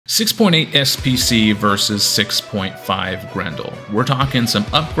6.8 SPC versus 6.5 Grendel. We're talking some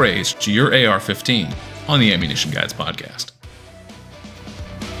upgrades to your AR-15 on the Ammunition Guides podcast.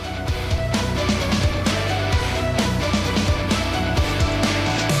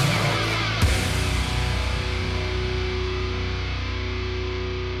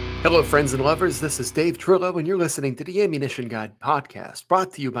 Hello, friends and lovers. This is Dave Trillo, and you're listening to the Ammunition Guide podcast,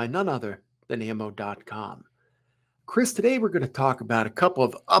 brought to you by none other than ammo.com. Chris, today we're going to talk about a couple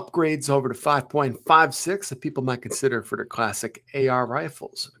of upgrades over to 5.56 that people might consider for their classic AR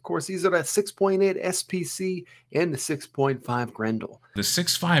rifles. Of course, these are the 6.8 SPC and the 6.5 Grendel. The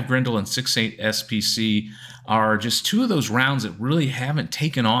 6.5 Grendel and 6.8 SPC are just two of those rounds that really haven't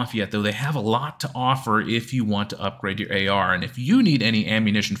taken off yet, though they have a lot to offer if you want to upgrade your AR. And if you need any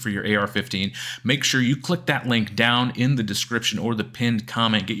ammunition for your AR-15, make sure you click that link down in the description or the pinned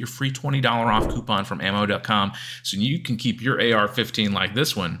comment. Get your free $20 off coupon from ammo.com so you can keep your AR-15 like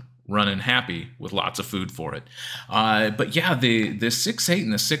this one running happy with lots of food for it. But yeah, the 6.8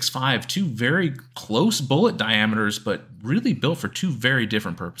 and the 6.5, two very close bullet diameters, but really built for two very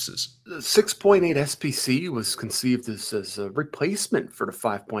different purposes. The 6.8 SPC was conceived as a replacement for the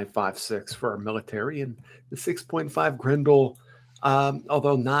 5.56 for our military, and the 6.5 Grendel,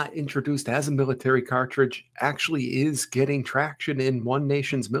 although not introduced as a military cartridge, actually is getting traction in one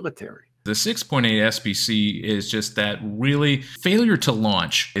nation's military. The 6.8 SPC is just that really failure to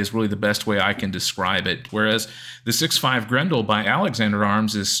launch is really the best way I can describe it. Whereas the 6.5 Grendel by Alexander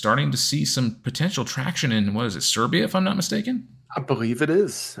Arms is starting to see some potential traction in, what is it, Serbia, if I'm not mistaken? I believe it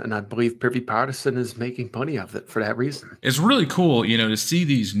is, and I believe Privy Partisan is making plenty of it for that reason. It's really cool, you know, to see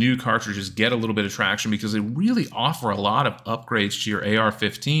these new cartridges get a little bit of traction because they really offer a lot of upgrades to your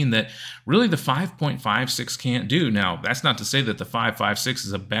AR-15 that really the 5.56 can't do. Now, that's not to say that the 5.56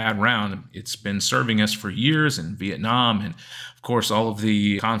 is a bad round. It's been serving us for years in Vietnam and, of course, all of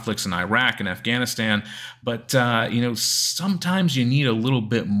the conflicts in Iraq and Afghanistan. But, you know, sometimes you need a little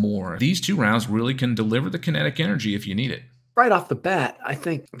bit more. These two rounds really can deliver the kinetic energy if you need it. Right off the bat, I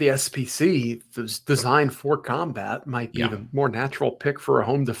think the SPC was designed for combat might be the more natural pick for a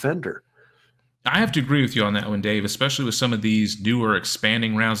home defender. I have to agree with you on that one, Dave, especially with some of these newer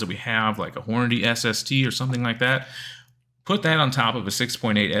expanding rounds that we have, like a Hornady SST or something like that. Put that on top of a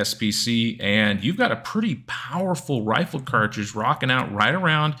 6.8 SPC, and you've got a pretty powerful rifle cartridge rocking out right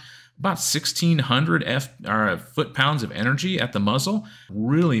around about 1,600 foot-pounds of energy at the muzzle,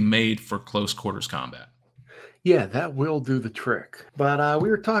 really made for close quarters combat. Yeah, that will do the trick. But we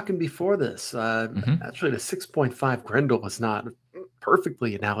were talking before this. Actually, the 6.5 Grendel is not a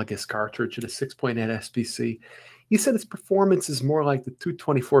perfectly analogous cartridge to the 6.8 SPC. He said its performance is more like the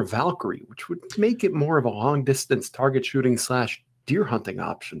 224 Valkyrie, which would make it more of a long-distance target shooting / deer hunting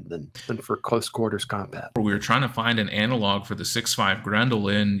option than for close quarters combat. We were trying to find an analog for the 6.5 Grendel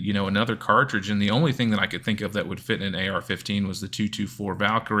in, you know, another cartridge, and the only thing that I could think of that would fit in an AR-15 was the 224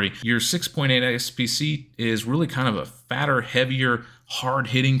 Valkyrie. Your 6.8 SPC is really kind of a fatter, heavier,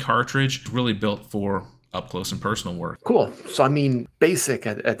 hard-hitting cartridge, really built for up close and personal work. Cool. So I mean, basic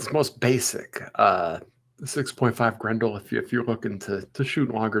at its most basic. The 6.5 Grendel, if you're looking to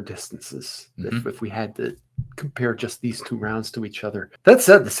shoot longer distances, if we had to compare just these two rounds to each other. That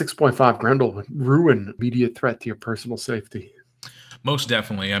said, the 6.5 Grendel would ruin immediate threat to your personal safety. Most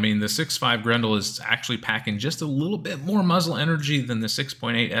definitely. I mean, the 6.5 Grendel is actually packing just a little bit more muzzle energy than the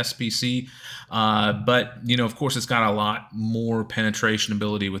 6.8 SPC. But, you know, of course, it's got a lot more penetration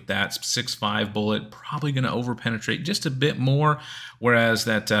ability with that 6.5 bullet. Probably going to over-penetrate just a bit more, whereas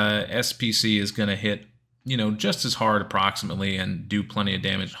that SPC is going to hit, you know, just as hard approximately and do plenty of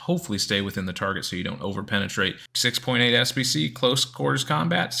damage. Hopefully stay within the target so you don't over-penetrate. 6.8 SPC, close quarters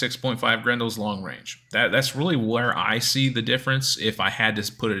combat. 6.5 Grendel's long range. That's really where I see the difference if I had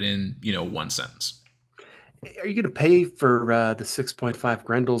to put it in, you know, one sentence. Are you going to pay for the 6.5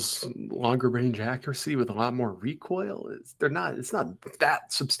 Grendel's longer range accuracy with a lot more recoil? It's not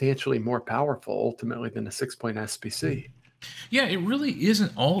that substantially more powerful ultimately than the 6.8 SPC. Yeah, it really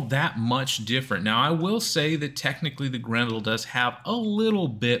isn't all that much different. Now, I will say that technically the Grendel does have a little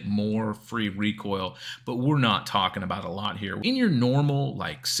bit more free recoil, but we're not talking about a lot here. In your normal,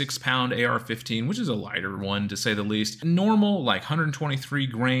 like 6-pound AR-15, which is a lighter one to say the least, normal, like 123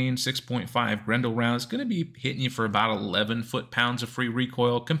 grain, 6.5 Grendel round is going to be hitting you for about 11 foot-pounds of free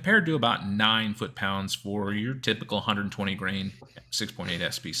recoil compared to about 9 foot-pounds for your typical 120 grain 6.8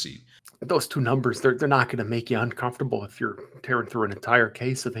 SPC. Those two numbers, they're not going to make you uncomfortable if you're tearing through an entire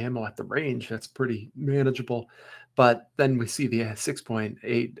case of ammo at the range. That's pretty manageable. But then we see the 6.8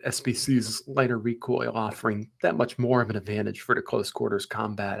 SPC's lighter recoil offering that much more of an advantage for the close quarters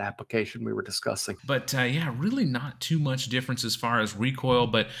combat application we were discussing. But yeah, really not too much difference as far as recoil.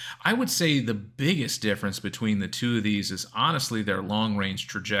 But I would say the biggest difference between the two of these is honestly their long range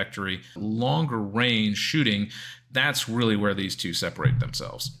trajectory. Longer range shooting, that's really where these two separate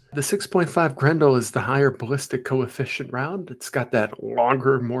themselves. The 6.5 Grendel is the higher ballistic coefficient round. It's got that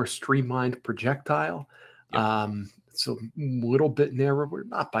longer, more streamlined projectile. Yep. It's a little bit narrower,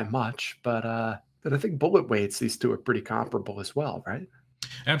 not by much, but I think bullet weights, these two are pretty comparable as well, right?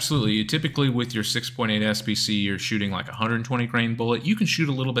 Absolutely. You typically, with your 6.8 SPC, you're shooting like a 120 grain bullet. You can shoot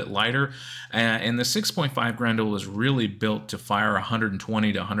a little bit lighter, and the 6.5 Grendel is really built to fire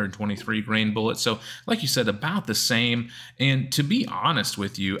 120 to 123 grain bullets. So, like you said, about the same. And to be honest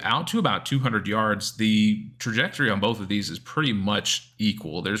with you, out to about 200 yards, the trajectory on both of these is pretty much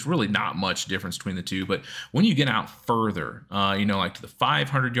equal. There's really not much difference between the two. But when you get out further, like to the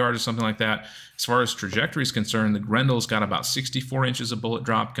 500 yards or something like that, as far as trajectory is concerned, the Grendel's got about 64 inches of bullet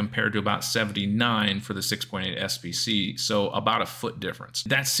drop compared to about 79 for the 6.8 SPC, so about a foot difference.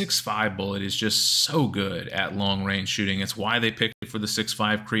 That 6.5 bullet is just so good at long range shooting. It's why they picked it for the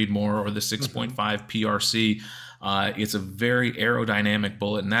 6.5 Creedmoor or the 6.5 PRC. It's a very aerodynamic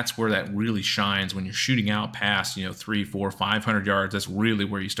bullet, and that's where that really shines when you're shooting out past 300, 400, 500 yards. That's really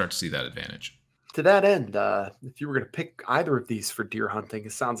where you start to see that advantage. To that end, if you were going to pick either of these for deer hunting,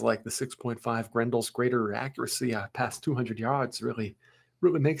 it sounds like the 6.5 Grendel's greater accuracy past 200 yards really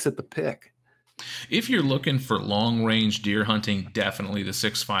makes it the pick. If you're looking for long range deer hunting, definitely the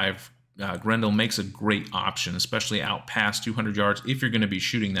 6.5 Grendel makes a great option, especially out past 200 yards if you're going to be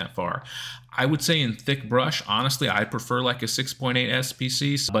shooting that far. I would say in thick brush, honestly, I prefer like a 6.8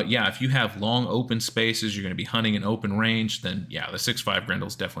 SPC. But yeah, if you have long open spaces, you're going to be hunting in open range, then yeah, the 6.5 Grendel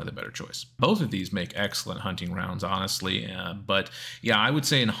is definitely the better choice. Both of these make excellent hunting rounds, honestly. But yeah, I would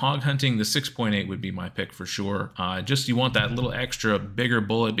say in hog hunting, the 6.8 would be my pick for sure. Just you want that little extra bigger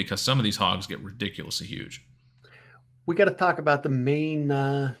bullet because some of these hogs get ridiculously huge. We got to talk about the main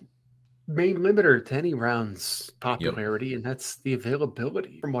limiter to any round's popularity, Yep. and that's the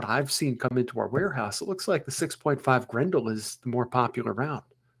availability. From what I've seen come into our warehouse, it looks like the 6.5 Grendel is the more popular round.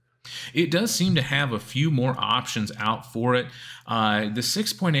 It does seem to have a few more options out for it. The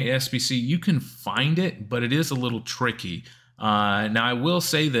 6.8 SPC, you can find it, but it is a little tricky. Now, I will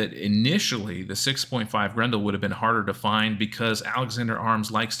say that initially the 6.5 Grendel would have been harder to find because Alexander Arms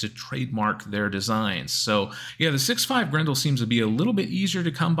likes to trademark their designs. So, yeah, the 6.5 Grendel seems to be a little bit easier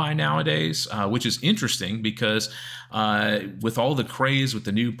to come by nowadays, which is interesting because with all the craze with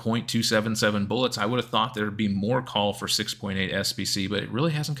the new .277 bullets, I would have thought there would be more call for 6.8 SPC, but it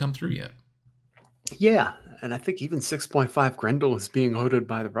really hasn't come through yet. Yeah, and I think even 6.5 Grendel is being loaded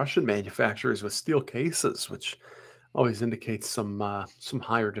by the Russian manufacturers with steel cases, which always indicates some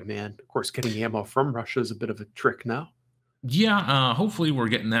higher demand. Of course, getting ammo from Russia is a bit of a trick now. Yeah, hopefully we're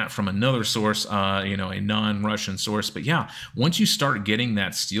getting that from another source, a non-Russian source. But yeah, once you start getting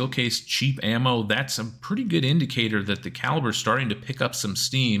that steel case cheap ammo, that's a pretty good indicator that the caliber is starting to pick up some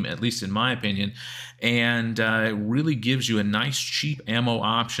steam, at least in my opinion. And it really gives you a nice cheap ammo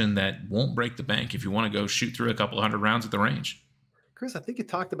option that won't break the bank if you want to go shoot through a couple of hundred rounds at the range. Chris, I think you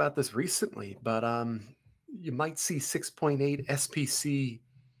talked about this recently, but you might see 6.8 SPC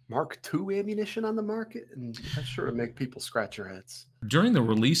Mark II ammunition on the market, and that's sure to make people scratch their heads. During the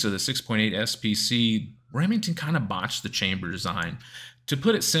release of the 6.8 SPC, Remington kind of botched the chamber design. To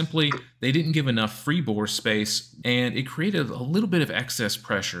put it simply, they didn't give enough free bore space, and it created a little bit of excess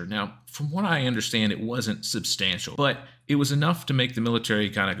pressure. Now, from what I understand, it wasn't substantial, but it was enough to make the military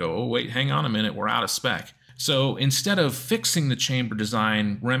kind of go, oh, wait, hang on a minute, we're out of spec. So instead of fixing the chamber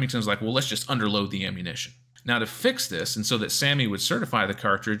design, Remington's like, well, let's just underload the ammunition. Now, to fix this, and so that SAMI would certify the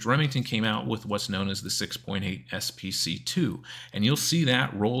cartridge, Remington came out with what's known as the 6.8 SPC2. And you'll see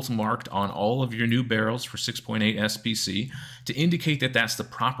that rolls marked on all of your new barrels for 6.8 SPC to indicate that that's the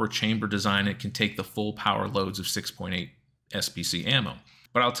proper chamber design. It can take the full power loads of 6.8 SPC ammo.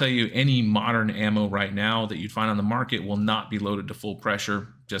 But I'll tell you, any modern ammo right now that you'd find on the market will not be loaded to full pressure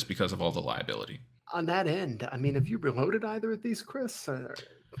just because of all the liability. On that end, I mean, have you reloaded either of these, Chris?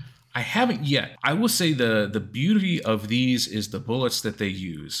 I haven't yet. I will say the beauty of these is the bullets that they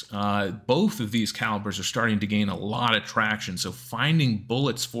use. Both of these calibers are starting to gain a lot of traction, so finding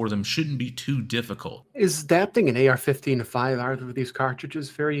bullets for them shouldn't be too difficult. Is adapting an AR-15 to 5 of these cartridges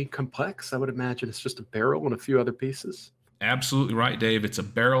very complex? I would imagine it's just a barrel and a few other pieces. Absolutely right, Dave. It's a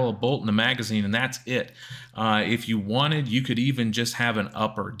barrel, a bolt, and a magazine, and that's it. If you wanted, you could even just have an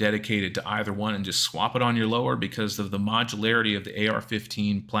upper dedicated to either one and just swap it on your lower because of the modularity of the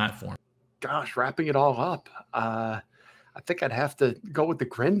AR-15 platform. gosh, wrapping it all up, I think I'd have to go with the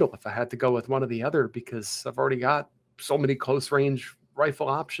Grendel if I had to go with one or the other, because I've already got so many close range rifle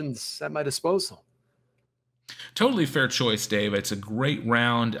options at my disposal. Totally fair choice, Dave. It's a great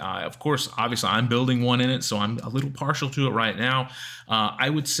round. Of course, obviously, I'm building one in it, so I'm a little partial to it right now. I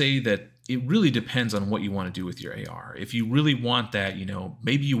would say that it really depends on what you want to do with your AR. If you really want that,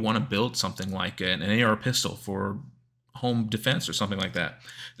 maybe you want to build something like an AR pistol for home defense or something like that.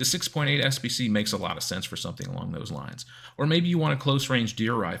 The 6.8 SPC makes a lot of sense for something along those lines. Or maybe you want a close range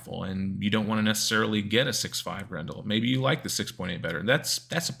deer rifle and you don't want to necessarily get a 6.5 Grendel. Maybe you like the 6.8 better.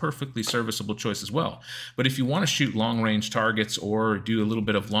 That's a perfectly serviceable choice as well. But if you want to shoot long range targets or do a little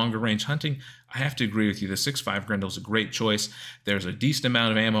bit of longer range hunting, I have to agree with you. The 6.5 Grendel is a great choice. There's a decent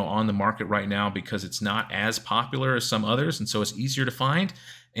amount of ammo on the market right now because it's not as popular as some others, and so it's easier to find.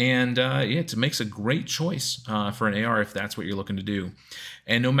 And it makes a great choice for an AR if that's what you're looking to do.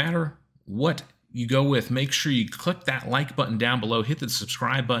 And no matter what you go with, make sure you click that like button down below, hit the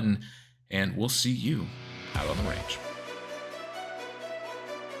subscribe button, and we'll see you out on the range.